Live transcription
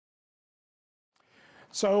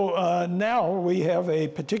So now we have a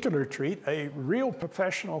particular treat, a real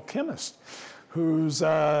professional chemist who's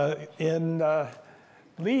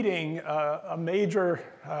leading a major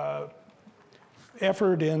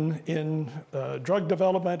effort in drug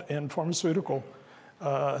development and pharmaceutical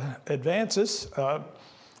advances,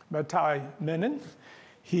 Mathai.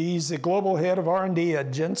 He's the global head of R&D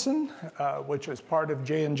at Janssen, which is part of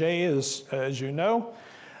J&J, as you know.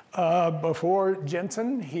 Before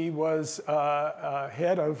Janssen, he was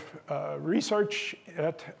head of research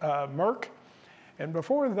at Merck. And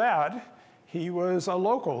before that, he was a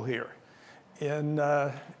local here in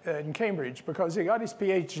Cambridge because he got his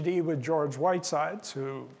PhD with George Whitesides,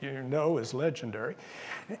 who you know is legendary.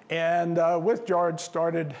 And with George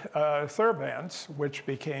started Theravance, which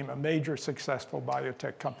became a major successful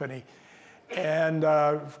biotech company and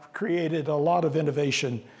created a lot of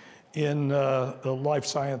innovation in the life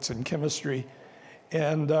science and chemistry.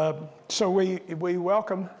 And so we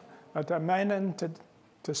welcome Mammen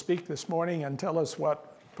to speak this morning and tell us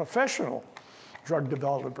what professional drug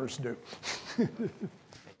developers do. Thank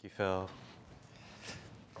you, Phil.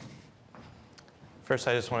 First,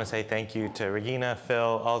 I just want to say thank you to Regina, Phil,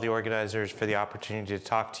 all the organizers for the opportunity to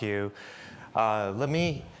talk to you. Let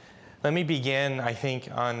me begin, I think,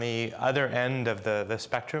 on the other end of the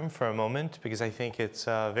spectrum for a moment, because I think it's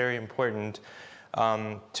very important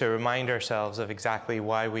to remind ourselves of exactly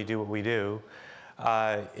why we do what we do. You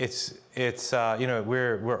know,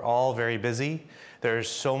 we're all very busy. There's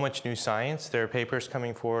so much new science. There are papers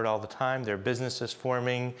coming forward all the time. There are businesses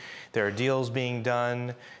forming. There are deals being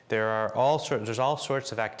done. There's all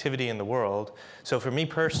sorts of activity in the world. So for me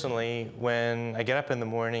personally, when I get up in the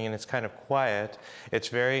morning and it's kind of quiet, it's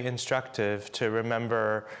very instructive to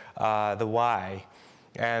remember the why.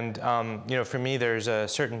 And you know, for me, there's a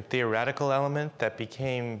certain theoretical element that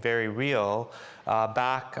became very real.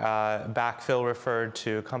 Back Phil referred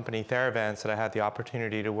to a company, Theravance, that I had the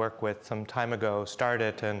opportunity to work with some time ago, start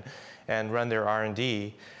it and run their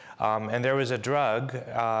R&D. And there was a drug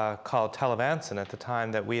called telavancin at the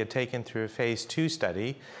time that we had taken through a phase 2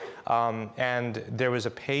 study. And there was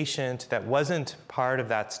a patient that wasn't part of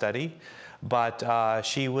that study, but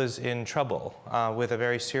she was in trouble with a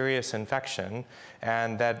very serious infection,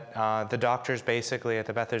 and that the doctors basically at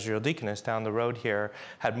the Beth Israel Deaconess down the road here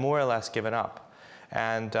had more or less given up.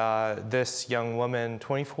 And this young woman,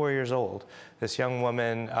 24 years old, this young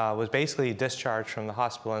woman was basically discharged from the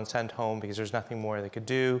hospital and sent home because there's nothing more they could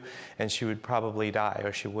do, and she would probably die,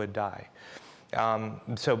 or she would die.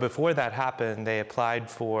 So before that happened, they applied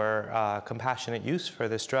for compassionate use for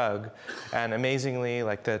this drug, and amazingly,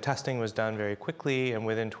 like, the testing was done very quickly, and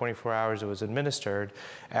within 24 hours it was administered,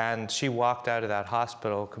 and she walked out of that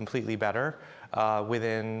hospital completely better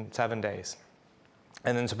within 7 days.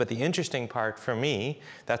 And then, but the interesting part for me,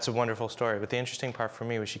 that's a wonderful story, but the interesting part for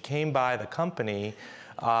me was she came by the company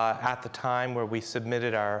at the time where we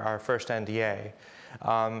submitted our first NDA,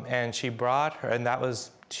 and she brought her, and that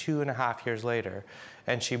was 2.5 years later,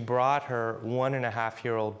 and she brought her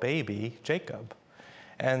 1.5-year-old baby, Jacob.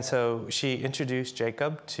 And so she introduced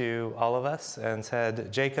Jacob to all of us and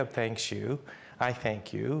said, "Jacob thanks you. I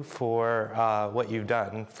thank you for what you've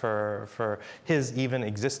done for his even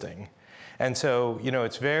existing." And so, you know,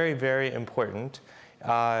 it's very, very important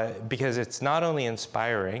because it's not only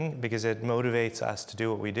inspiring, because it motivates us to do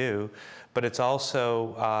what we do, but it's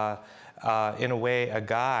also, in a way, a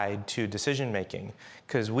guide to decision making.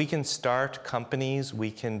 Because we can start companies,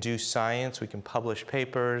 we can do science, we can publish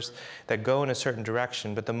papers that go in a certain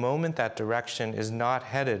direction, but the moment that direction is not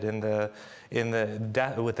headed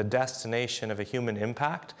with the destination of a human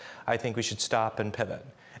impact, I think we should stop and pivot.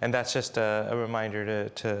 And that's just a reminder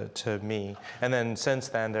to me. And then since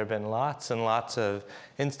then, there have been lots and lots of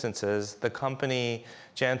instances. The company,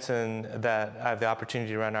 Janssen, that I have the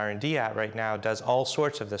opportunity to run R&D at right now does all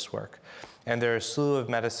sorts of this work. And there are a slew of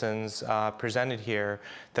medicines presented here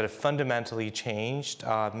that have fundamentally changed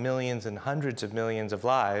millions and hundreds of millions of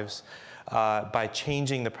lives by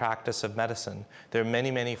changing the practice of medicine. There are many,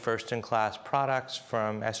 many first-in-class products,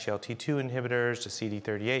 from SGLT2 inhibitors to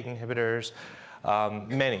CD38 inhibitors,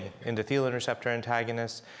 many endothelin receptor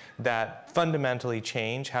antagonists that fundamentally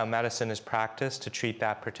change how medicine is practiced to treat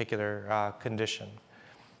that particular condition.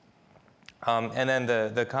 And then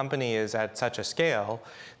the company is at such a scale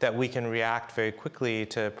that we can react very quickly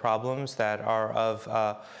to problems that are of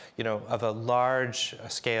a large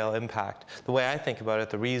scale impact. The way I think about it,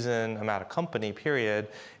 the reason I'm at a company, period,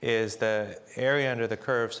 is the area under the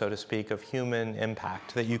curve, so to speak, of human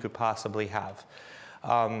impact that you could possibly have.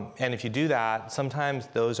 And if you do that, sometimes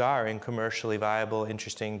those are in commercially viable,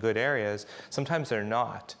 interesting, good areas. Sometimes they're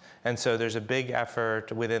not. And so there's a big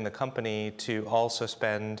effort within the company to also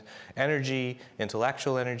spend energy,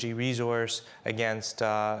 intellectual energy, resource against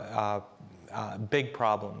big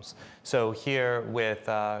problems. So here with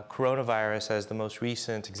coronavirus as the most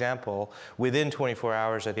recent example, within 24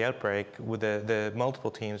 hours of the outbreak, with the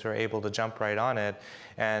multiple teams were able to jump right on it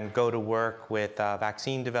and go to work with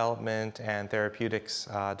vaccine development and therapeutics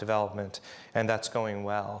development, and that's going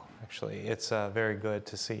well, actually. It's very good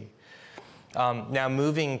to see. Now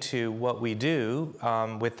moving to what we do,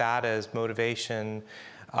 with that as motivation,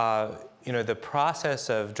 the process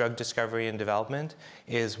of drug discovery and development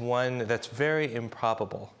is one that's very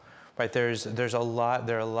improbable, right? There are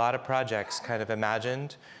a lot of projects kind of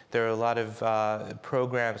imagined. There are a lot of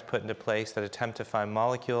programs put into place that attempt to find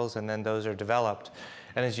molecules, and then those are developed.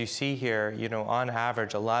 And as you see here, on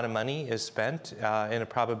average, a lot of money is spent in a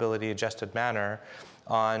probability-adjusted manner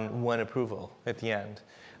on one approval at the end.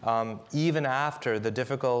 Even after the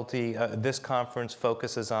difficulty, this conference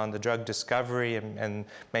focuses on the drug discovery and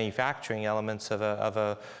manufacturing elements of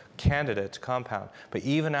a candidate compound. But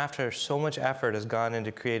even after so much effort has gone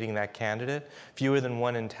into creating that candidate, fewer than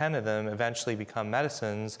 1 in 10 of them eventually become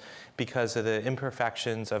medicines because of the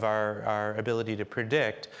imperfections of our ability to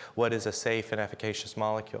predict what is a safe and efficacious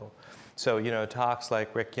molecule. So, talks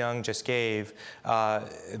like Rick Young just gave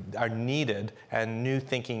are needed, and new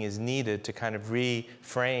thinking is needed to kind of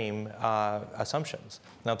reframe assumptions.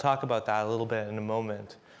 And I'll talk about that a little bit in a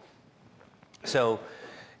moment. So,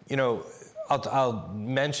 I'll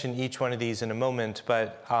mention each one of these in a moment,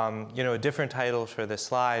 but a different title for this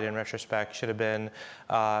slide in retrospect should have been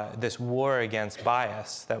this war against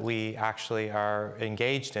bias that we actually are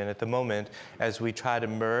engaged in at the moment as we try to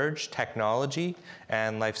merge technology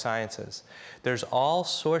and life sciences. There's all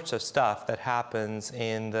sorts of stuff that happens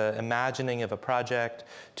in the imagining of a project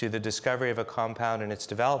to the discovery of a compound and its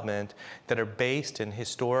development that are based in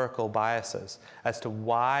historical biases as to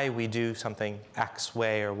why we do something X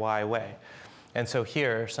way or Y way. And so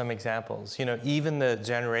here are some examples. Even the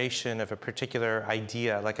generation of a particular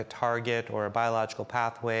idea, like a target or a biological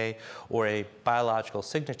pathway or a biological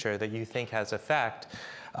signature that you think has effect,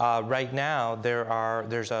 right now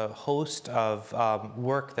there's a host of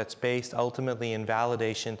work that's based ultimately in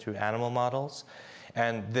validation through animal models.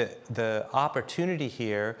 And the opportunity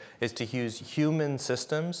here is to use human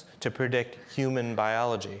systems to predict human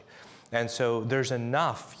biology. And so there's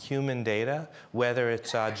enough human data, whether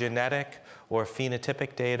it's genetic or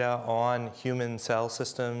phenotypic data on human cell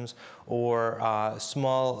systems, or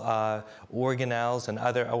small organelles and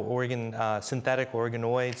other synthetic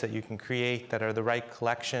organoids that you can create that are the right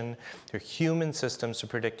collection. They're human systems to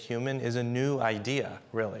predict human is a new idea,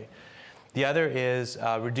 really. The other is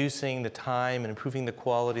reducing the time and improving the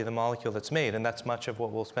quality of the molecule that's made, and that's much of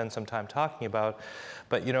what we'll spend some time talking about.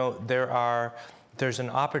 But there's an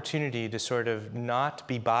opportunity to sort of not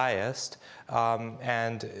be biased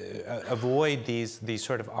and avoid these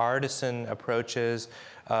sort of artisan approaches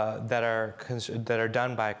that are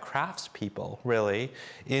done by craftspeople, really,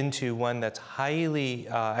 into one that's highly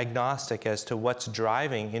agnostic as to what's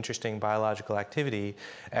driving interesting biological activity,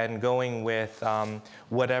 and going with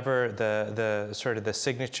whatever the sort of the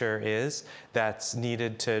signature is that's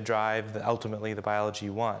needed to drive ultimately the biology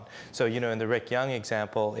you want. So, in the Rick Young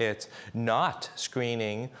example, it's not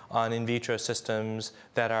screening on in vitro systems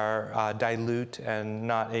that are dilute and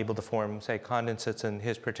not able to form, say, condensates in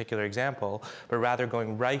his particular example, but rather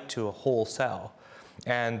going right to a whole cell.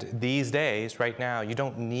 And these days, right now, you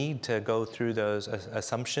don't need to go through those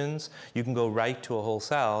assumptions. You can go right to a whole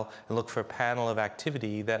cell and look for a panel of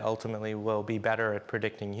activity that ultimately will be better at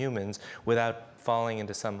predicting humans without falling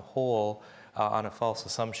into some hole on a false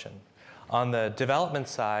assumption. On the development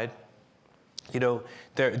side, here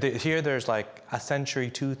there's like a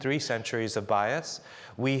century, 2-3 centuries of bias.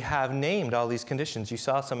 We have named all these conditions. You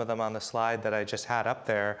saw some of them on the slide that I just had up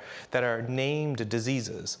there that are named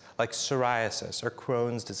diseases, like psoriasis or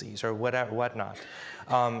Crohn's disease or whatnot.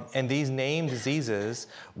 And these named diseases,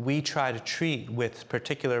 we try to treat with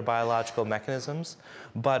particular biological mechanisms.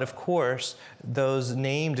 But of course, those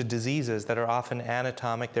named diseases that are often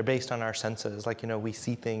anatomic, they're based on our senses, like, we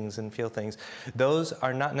see things and feel things. Those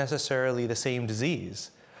are not necessarily the same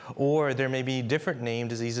disease. Or there may be different named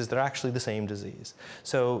diseases that are actually the same disease.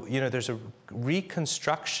 So, there's a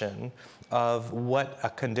reconstruction of what a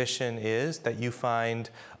condition is that you find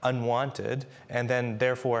unwanted, and then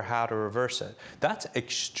therefore how to reverse it. That's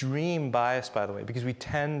extreme bias, by the way, because we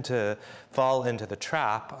tend to fall into the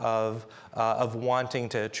trap of wanting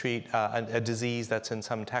to treat a disease that's in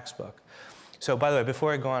some textbook. So, by the way,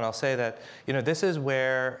 before I go on, I'll say that this is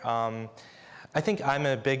where I think I'm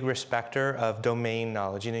a big respecter of domain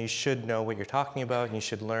knowledge. You should know what you're talking about, and you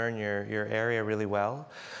should learn your area really well.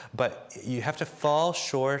 But you have to fall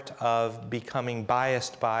short of becoming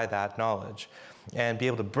biased by that knowledge and be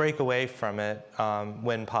able to break away from it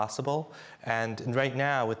when possible. And right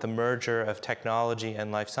now, with the merger of technology and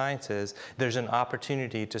life sciences, there's an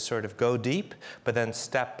opportunity to sort of go deep, but then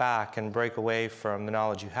step back and break away from the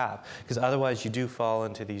knowledge you have. Because otherwise, you do fall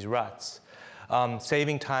into these ruts.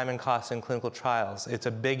 Saving time and costs in clinical trials. It's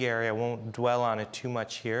a big area. I won't dwell on it too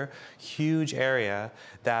much here. Huge area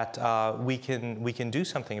that we can do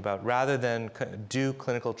something about. Rather than do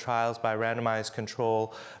clinical trials by randomized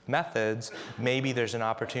control methods, maybe there's an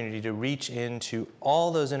opportunity to reach into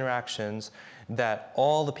all those interactions that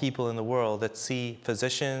all the people in the world that see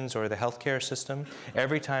physicians or the healthcare system,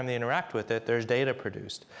 every time they interact with it, there's data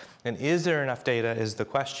produced. And is there enough data is the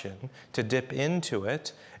question to dip into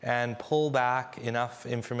it and pull back enough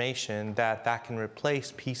information that can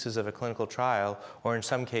replace pieces of a clinical trial, or in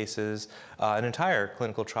some cases, an entire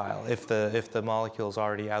clinical trial if the molecule is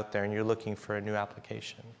already out there and you're looking for a new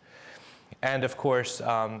application. And of course,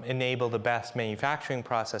 enable the best manufacturing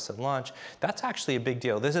process at launch. That's actually a big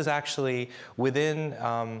deal. This is actually within,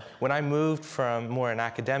 when I moved from more an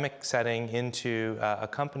academic setting into a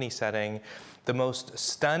company setting, the most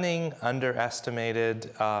stunning, underestimated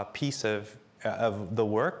piece of the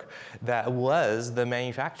work that was the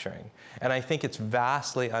manufacturing. And I think it's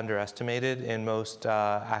vastly underestimated in most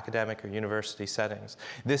academic or university settings.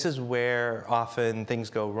 This is where often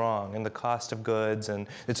things go wrong, and the cost of goods, and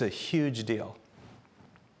it's a huge deal.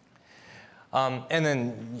 And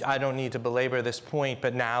then I don't need to belabor this point,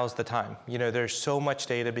 but now's the time. There's so much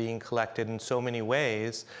data being collected in so many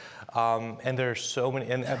ways, and there's so many,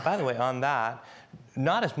 and by the way, on that,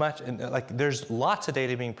 not as much, there's lots of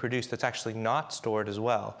data being produced that's actually not stored as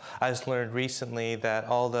well. I just learned recently that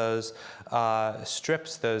all those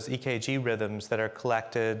strips, those EKG rhythms that are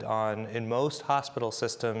collected in most hospital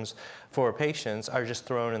systems for patients are just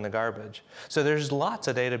thrown in the garbage. So there's lots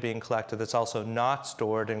of data being collected that's also not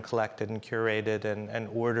stored and collected and curated and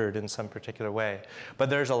ordered in some particular way. But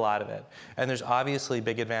there's a lot of it. And there's obviously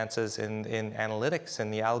big advances in analytics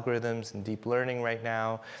and the algorithms and deep learning right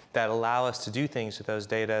now that allow us to do things with those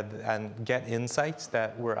data and get insights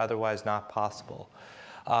that were otherwise not possible.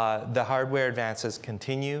 The hardware advances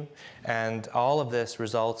continue, and all of this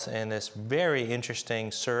results in this very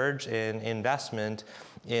interesting surge in investment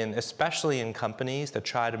especially in companies that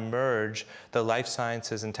try to merge the life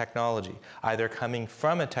sciences and technology, either coming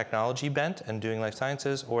from a technology bent and doing life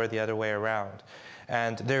sciences or the other way around.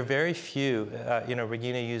 And there are very few,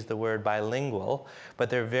 Regina used the word bilingual,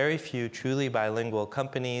 but there are very few truly bilingual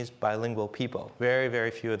companies, bilingual people, very,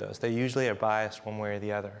 very few of those. They usually are biased one way or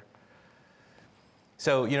the other.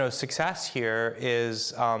 So, success here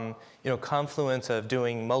is, confluence of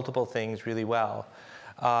doing multiple things really well.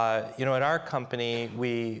 At our company,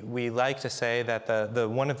 we like to say that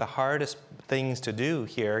one of the hardest things to do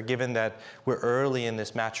here, given that we're early in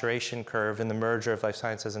this maturation curve in the merger of life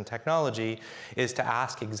sciences and technology, is to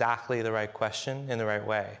ask exactly the right question in the right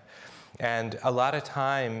way. And a lot of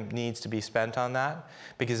time needs to be spent on that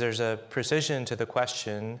because there's a precision to the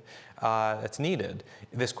question that's needed.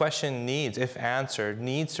 This question if answered,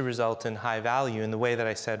 needs to result in high value in the way that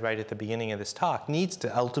I said right at the beginning of this talk, needs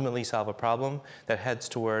to ultimately solve a problem that heads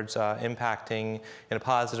towards impacting in a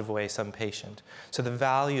positive way some patient. So the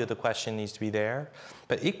value of the question needs to be there,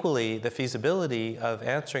 but equally the feasibility of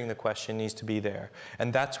answering the question needs to be there.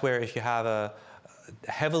 And that's where if you have a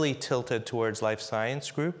heavily tilted towards life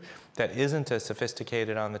science group that isn't as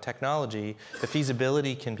sophisticated on the technology, the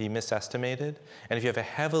feasibility can be misestimated. And if you have a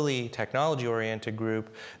heavily technology-oriented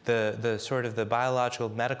group, the sort of the biological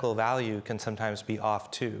medical value can sometimes be off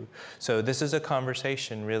too. So this is a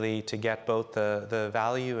conversation really to get both the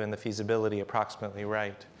value and the feasibility approximately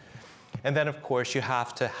right. And then, of course, you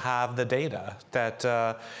have to have the data.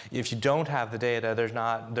 That if you don't have the data, there's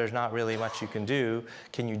not really much you can do.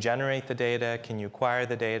 Can you generate the data? Can you acquire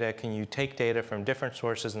the data? Can you take data from different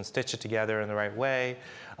sources and stitch it together in the right way?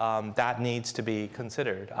 That needs to be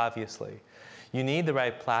considered, obviously. You need the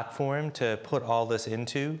right platform to put all this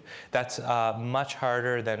into. That's much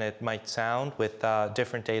harder than it might sound with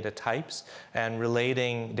different data types and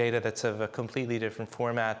relating data that's of a completely different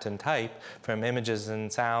format and type, from images and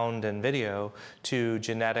sound and video to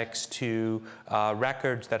genetics to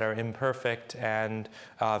records that are imperfect and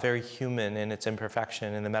very human in its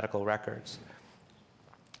imperfection in the medical records.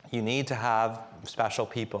 You need to have special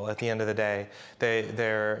people at the end of the day.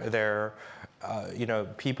 They're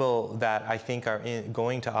people that I think are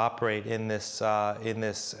going to operate in this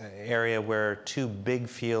area where two big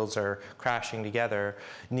fields are crashing together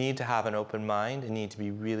need to have an open mind and need to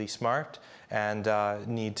be really smart and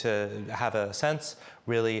need to have a sense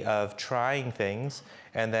really of trying things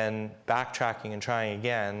and then backtracking and trying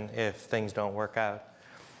again if things don't work out.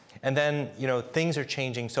 And then, things are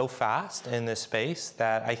changing so fast in this space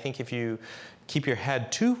that I think if you keep your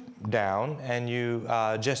head too down and you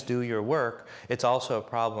just do your work, it's also a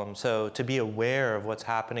problem. So to be aware of what's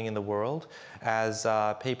happening in the world as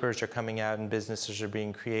papers are coming out and businesses are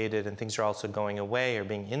being created and things are also going away or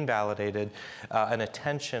being invalidated, an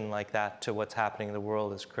attention like that to what's happening in the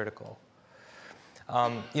world is critical.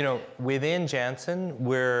 Within Janssen,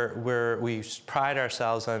 we pride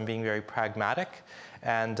ourselves on being very pragmatic,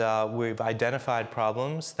 and we've identified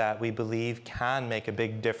problems that we believe can make a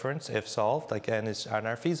big difference if solved, and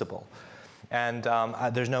are feasible. And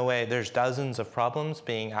there's dozens of problems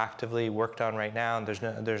being actively worked on right now, and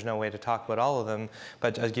there's no way to talk about all of them,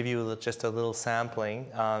 but I'll give you just a little sampling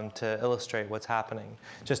to illustrate what's happening.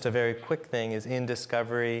 Just a very quick thing is in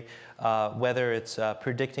discovery, whether it's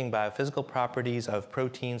predicting biophysical properties of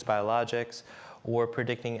proteins, biologics, or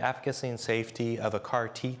predicting efficacy and safety of a CAR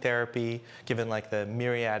T therapy, given the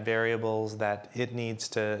myriad variables that it needs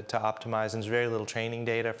to optimize. And there's very little training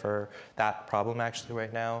data for that problem actually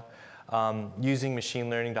right now. Using machine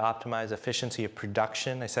learning to optimize efficiency of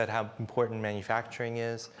production. I said how important manufacturing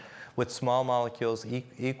is. With small molecules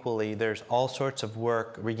equally, there's all sorts of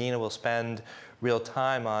work. Regina will spend real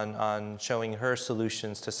time on showing her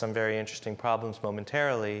solutions to some very interesting problems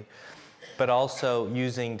momentarily, but also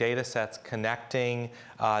using data sets, connecting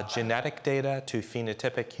genetic data to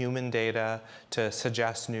phenotypic human data to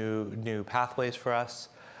suggest new pathways for us.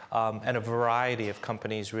 And a variety of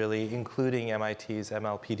companies really, including MIT's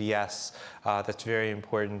MLPDS, that's very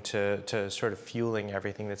important to sort of fueling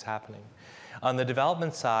everything that's happening. On the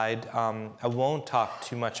development side, I won't talk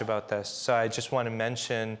too much about this, so I just want to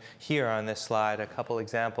mention here on this slide a couple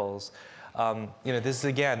examples.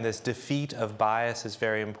 This defeat of bias is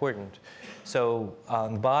very important. So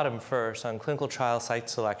on the bottom first, on clinical trial site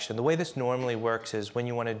selection, the way this normally works is when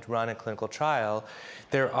you want to run a clinical trial,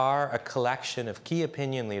 there are a collection of key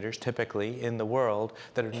opinion leaders, typically in the world,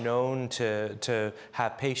 that are known to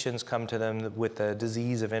have patients come to them with a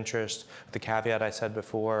disease of interest, the caveat I said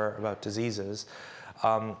before about diseases.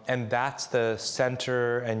 And that's the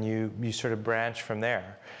center, and you sort of branch from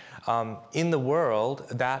there. In the world,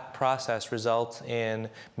 that process results in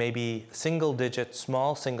maybe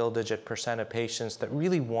small single-digit % of patients that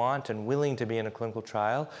really want and willing to be in a clinical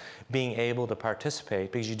trial being able to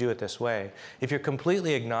participate because you do it this way. If you're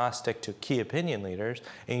completely agnostic to key opinion leaders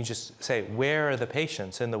and you just say, where are the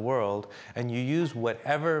patients in the world, and you use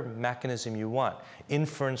whatever mechanism you want,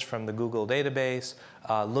 inference from the Google database,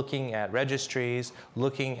 looking at registries,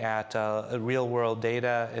 looking at real-world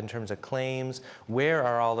data in terms of claims, where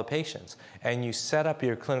are all the patients? And you set up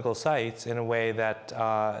your clinical sites in a way that,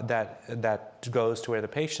 that goes to where the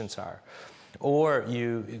patients are. Or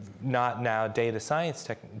you, not now data science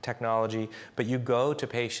technology, but you go to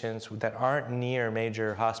patients that aren't near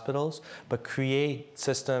major hospitals, but create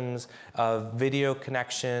systems of video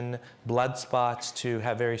connection, blood spots to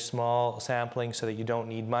have very small sampling so that you don't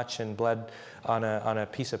need much, and blood on a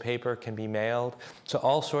piece of paper can be mailed. So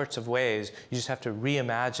all sorts of ways. You just have to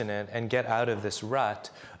reimagine it and get out of this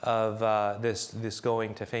rut of this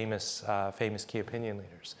going to famous key opinion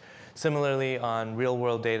leaders. Similarly, on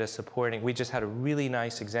real-world data supporting, we just had a really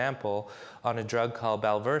nice example on a drug called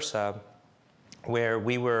Balversa, where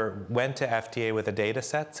we went to FDA with a data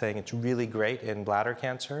set saying it's really great in bladder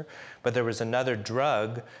cancer, but there was another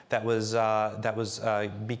drug that was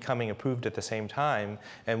becoming approved at the same time,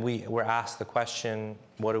 and we were asked the question,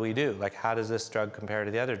 what do we do? How does this drug compare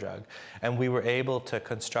to the other drug? And we were able to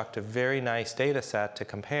construct a very nice data set to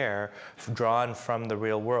compare, drawn from the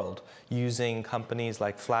real world, using companies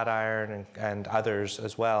like Flatiron and others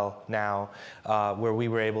as well now, where we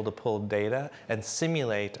were able to pull data and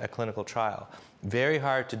simulate a clinical trial. Very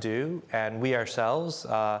hard to do, and we ourselves,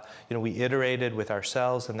 we iterated with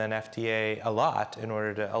ourselves and then FDA a lot in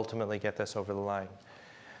order to ultimately get this over the line.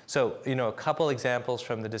 So, a couple examples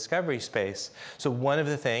from the discovery space. So one of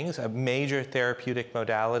the things, a major therapeutic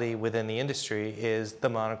modality within the industry is the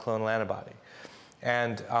monoclonal antibody.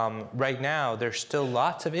 And right now, there's still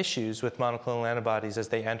lots of issues with monoclonal antibodies as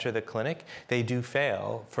they enter the clinic. They do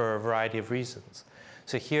fail for a variety of reasons.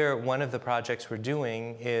 So here, one of the projects we're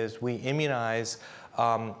doing is we immunize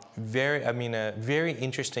a very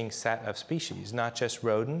interesting set of species, not just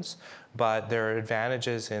rodents, but there are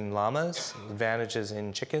advantages in llamas, advantages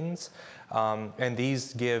in chickens, and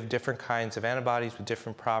these give different kinds of antibodies with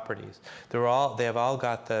different properties. They have all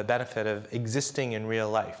got the benefit of existing in real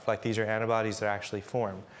life, like these are antibodies that actually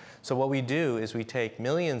form. So what we do is we take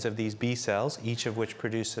millions of these B cells, each of which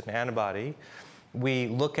produce an antibody. We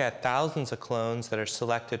look at thousands of clones that are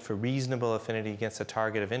selected for reasonable affinity against a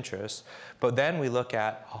target of interest, but then we look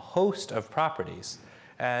at a host of properties,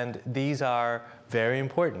 and these are very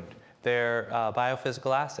important. They're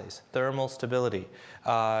biophysical assays, thermal stability,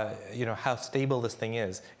 how stable this thing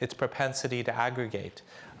is, its propensity to aggregate,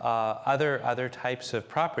 other types of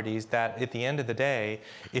properties that at the end of the day,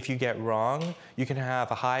 if you get wrong, you can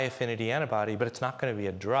have a high affinity antibody, but it's not going to be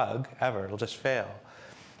a drug ever, it'll just fail.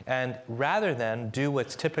 And rather than do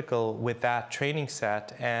what's typical with that training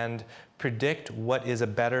set and predict what is a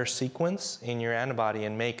better sequence in your antibody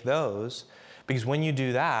and make those, because when you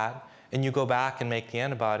do that and you go back and make the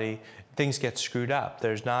antibody, things get screwed up.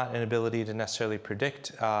 There's not an ability to necessarily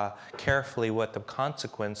predict carefully what the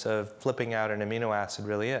consequence of flipping out an amino acid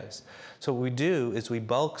really is. So what we do is we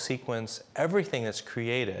bulk sequence everything that's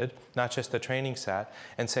created, not just the training set,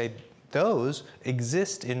 and say those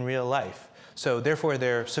exist in real life. So therefore,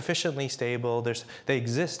 they're sufficiently stable. They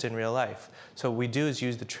exist in real life. So what we do is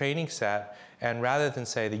use the training set, and rather than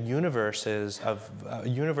say the universe is a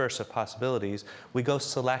universe of possibilities, we go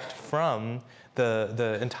select from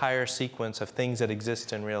the entire sequence of things that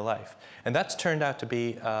exist in real life. And that's turned out to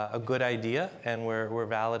be a good idea, and we're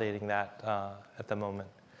validating that at the moment.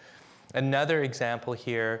 Another example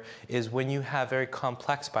here is when you have very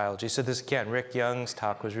complex biology. So this, again, Rick Young's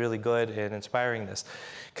talk was really good in inspiring this,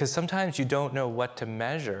 because sometimes you don't know what to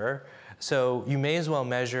measure. So you may as well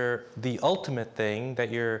measure the ultimate thing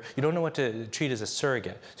that you don't know what to treat as a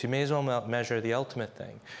surrogate. So you may as well measure the ultimate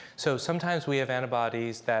thing. So sometimes we have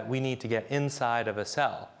antibodies that we need to get inside of a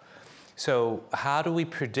cell. So how do we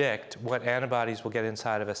predict what antibodies will get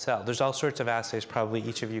inside of a cell? There's all sorts of assays probably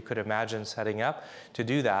each of you could imagine setting up to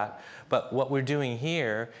do that. But what we're doing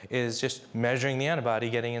here is just measuring the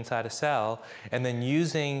antibody getting inside a cell and then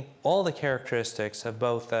using all the characteristics of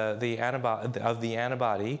both the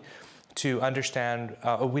antibody to understand,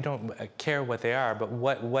 we don't care what they are, but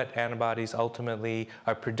what antibodies ultimately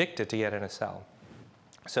are predicted to get in a cell.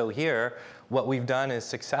 So here, what we've done is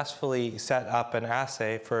successfully set up an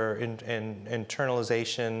assay for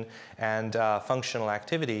internalization and functional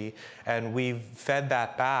activity, and we've fed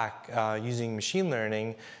that back using machine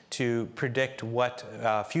learning to predict what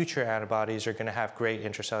future antibodies are going to have great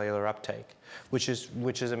intracellular uptake, which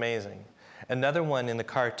is amazing. Another one in the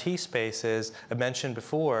CAR T space is, I mentioned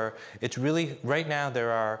before, it's really, right now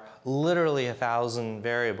there are literally 1,000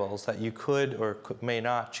 variables that you could or may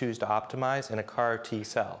not choose to optimize in a CAR T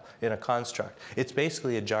cell, in a construct. It's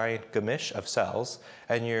basically a giant gamish of cells,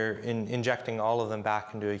 and you're injecting all of them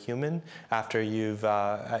back into a human after you've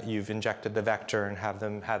injected the vector and have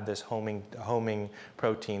them have this homing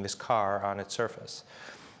protein, this CAR, on its surface.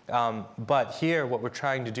 But here, what we're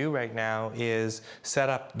trying to do right now is set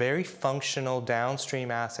up very functional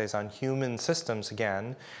downstream assays on human systems,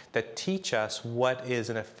 again, that teach us what is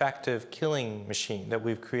an effective killing machine that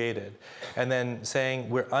we've created. And then saying,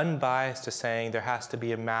 we're unbiased to saying there has to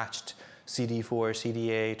be a matched CD4,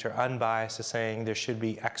 CD8, or unbiased to saying there should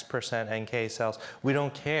be X% NK cells. We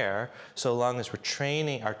don't care so long as we're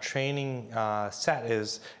training, our training set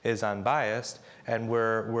is unbiased, and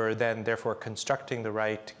we're then therefore constructing the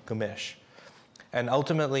right gamish. And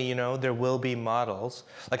ultimately, you know, there will be models.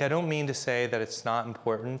 Like, I don't mean to say that it's not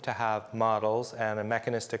important to have models and a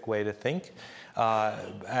mechanistic way to think.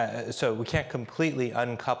 So we can't completely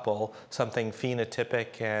uncouple something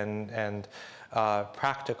phenotypic and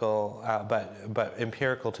practical, but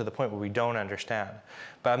empirical to the point where we don't understand.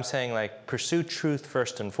 But I'm saying, like, pursue truth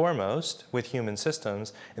first and foremost with human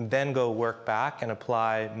systems, and then go work back and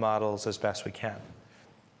apply models as best we can.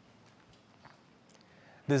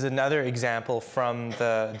 There's another example from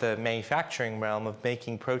the manufacturing realm of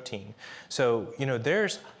making protein. So, you know,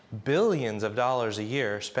 there's billions of dollars a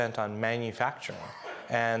year spent on manufacturing.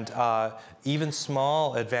 And even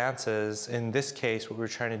small advances, in this case, what we're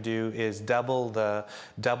trying to do is double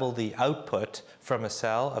the output from a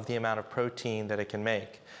cell of the amount of protein that it can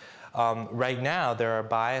make. Right now, there are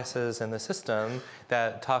biases in the system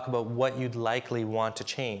that talk about what you'd likely want to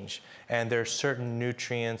change. And there's certain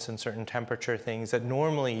nutrients and certain temperature things that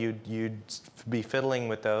normally you'd be fiddling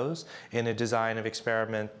with those in a design of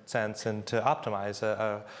experiment sense and to optimize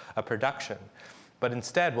a production. But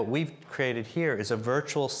instead, what we've created here is a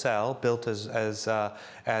virtual cell built as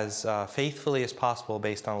faithfully as possible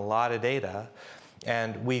based on a lot of data.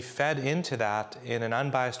 And we fed into that in an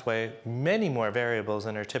unbiased way many more variables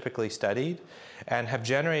than are typically studied, and have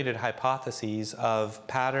generated hypotheses of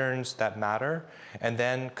patterns that matter, and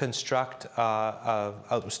then construct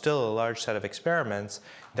still a large set of experiments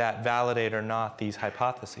that validate or not these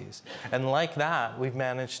hypotheses. And like that, we've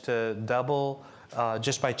managed to double,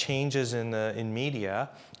 just by changes in media,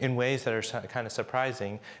 in ways that are kind of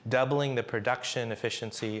surprising, doubling the production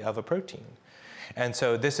efficiency of a protein. And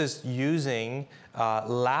so this is using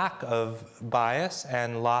lack of bias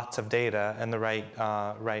and lots of data and the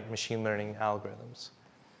right machine learning algorithms.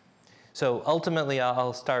 So ultimately,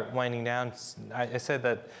 I'll start winding down. I said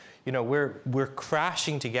that we're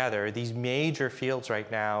crashing together these major fields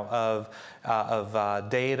right now of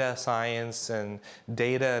data science and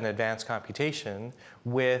data and advanced computation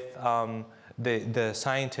with the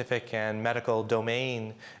scientific and medical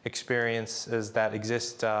domain experiences that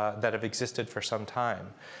have existed for some time.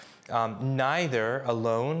 Neither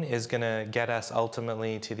alone is going to get us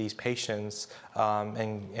ultimately to these patients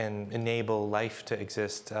and enable life to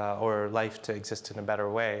exist, or life to exist in a better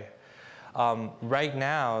way. Right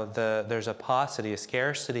now, there's a paucity, a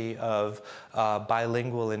scarcity of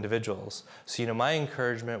bilingual individuals. So, my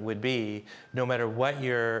encouragement would be, no matter what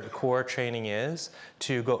your core training is,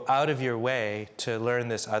 to go out of your way to learn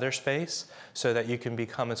this other space so that you can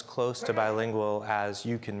become as close to bilingual as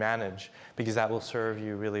you can manage, because that will serve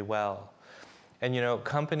you really well. And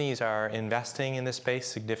companies are investing in this space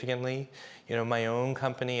significantly. My own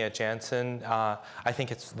company at Janssen, I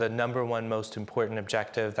think it's the #1 most important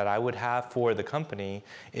objective that I would have for the company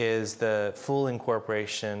is the full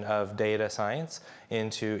incorporation of data science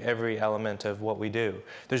into every element of what we do.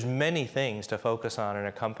 There's many things to focus on in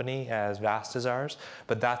a company as vast as ours,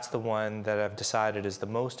 but that's the one that I've decided is the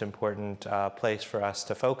most important place for us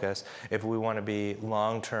to focus if we want to be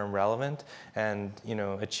long-term relevant and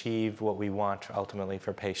achieve what we want ultimately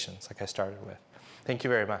for patients, like I started with. Thank you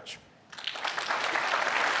very much.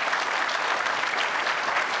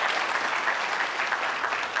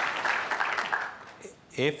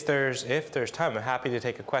 If there's time, I'm happy to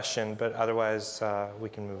take a question, but otherwise we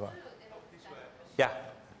can move on. Yeah.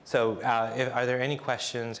 So are there any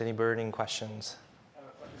questions, any burning questions?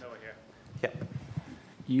 Over here. Yeah.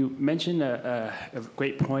 You mentioned a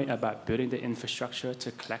great point about building the infrastructure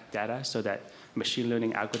to collect data so that machine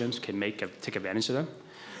learning algorithms can take advantage of them.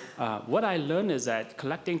 What I learned is that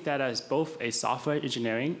collecting data is both a software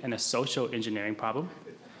engineering and a social engineering problem,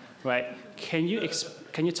 right? Can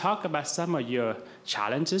you talk about some of your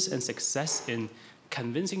challenges and success in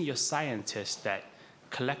convincing your scientists that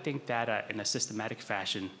collecting data in a systematic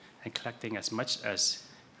fashion and collecting as much as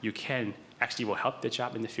you can actually will help their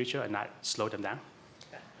job in the future and not slow them down?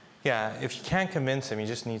 Yeah, if you can't convince them, you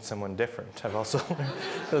just need someone different. I've also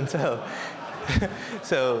learned.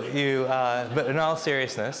 But in all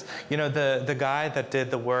seriousness, the guy that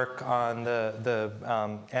did the work on the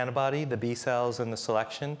antibody, the B cells and the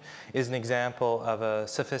selection, is an example of a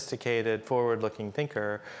sophisticated, forward-looking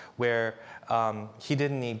thinker where he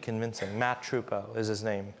didn't need convincing. Matt Trupo is his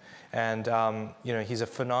name. And he's a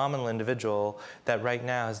phenomenal individual that right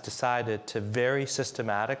now has decided to very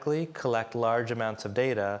systematically collect large amounts of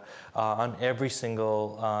data on every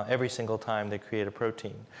single time they create a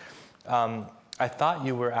protein. I thought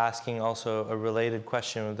you were asking also a related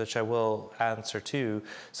question, which I will answer too.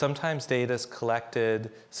 Sometimes data is collected,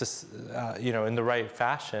 in the right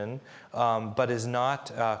fashion, but is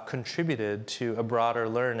not contributed to a broader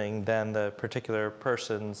learning than the particular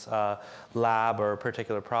person's lab or a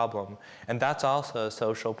particular problem. And that's also a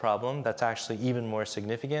social problem that's actually even more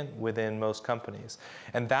significant within most companies.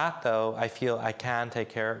 And that, though, I feel I can take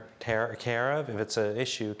care of. If it's an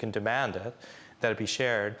issue, can demand it, that it be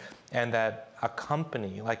shared, and that a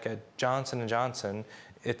company like a Johnson & Johnson,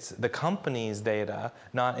 it's the company's data,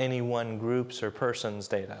 not any one group's or person's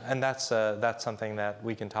data. And that's something that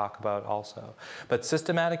we can talk about also. But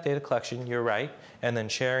systematic data collection, you're right, and then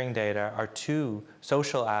sharing data are two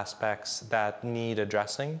social aspects that need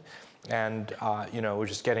addressing. And we're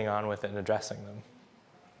just getting on with it and addressing them.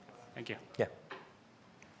 Thank you. Yeah.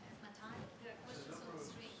 Mathai, there are questions on the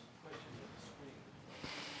screen.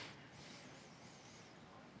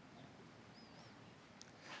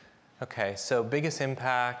 Okay, so biggest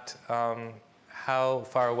impact, how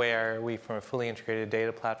far away are we from a fully integrated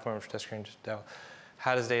data platform for test screen?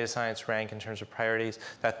 how does data science rank in terms of priorities?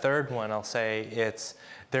 That third one, I'll say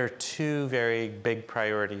there are two very big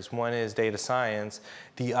priorities. One is data science.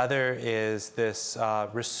 The other is this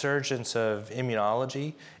resurgence of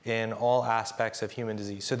immunology in all aspects of human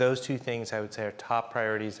disease. So those two things I would say are top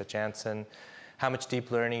priorities at Janssen. How much deep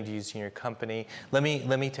learning do you use in your company? Let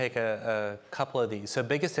me take a couple of these. So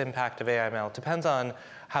biggest impact of AI/ML depends on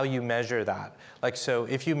how you measure that. Like, so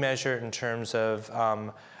if you measure it in terms of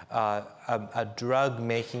a drug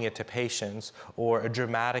making it to patients or a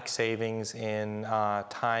dramatic savings in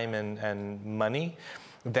time and money,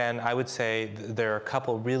 then I would say there are a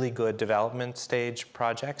couple really good development stage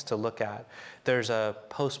projects to look at. There's a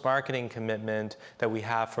post-marketing commitment that we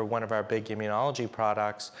have for one of our big immunology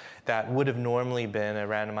products that would have normally been a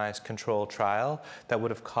randomized controlled trial that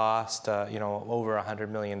would have cost over $100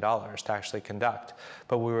 million to actually conduct.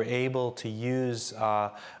 But we were able to use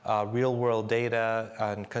real-world data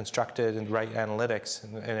and constructed and right analytics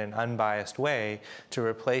in an unbiased way to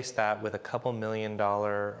replace that with a couple $1 million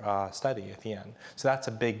study at the end. So that's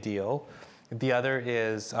a big deal. The other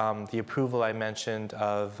is the approval I mentioned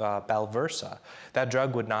of Balversa. That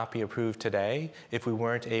drug would not be approved today if we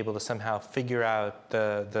weren't able to somehow figure out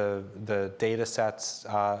the data sets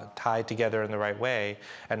tied together in the right way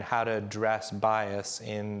and how to address bias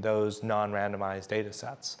in those non-randomized data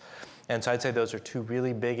sets. And so I'd say those are two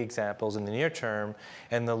really big examples in the near term.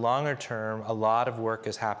 In the longer term, a lot of work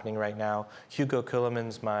is happening right now. Hugo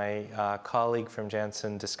Kuhlman's my colleague from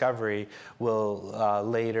Janssen Discovery will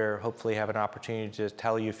later hopefully have an opportunity to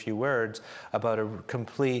tell you a few words about a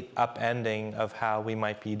complete upending of how we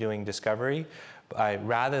might be doing discovery.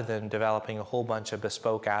 Rather than developing a whole bunch of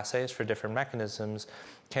bespoke assays for different mechanisms,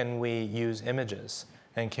 can we use images?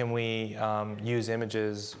 And can we use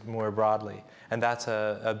images more broadly? And that's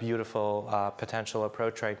a beautiful potential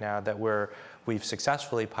approach right now that we've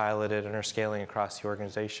successfully piloted and are scaling across the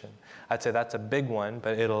organization. I'd say that's a big one,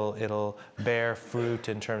 but it'll bear fruit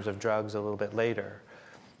in terms of drugs a little bit later.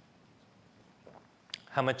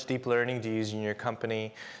 How much deep learning do you use in your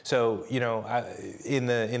company? So, in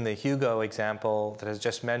the Hugo example that I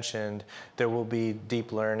just mentioned, there will be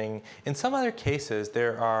deep learning. In some other cases,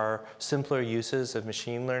 there are simpler uses of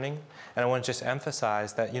machine learning. And I want to just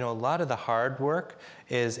emphasize that, a lot of the hard work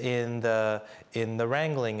is in the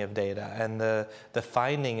wrangling of data and the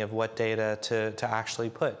finding of what data to actually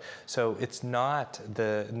put. So it's not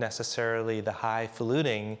necessarily the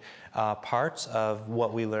highfalutin parts of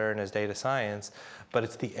what we learn as data science, but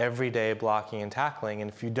it's the everyday blocking and tackling, and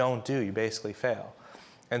if you don't do, you basically fail.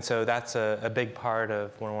 And so that's a big part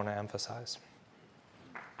of what I want to emphasize.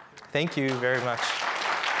 Thank you very much.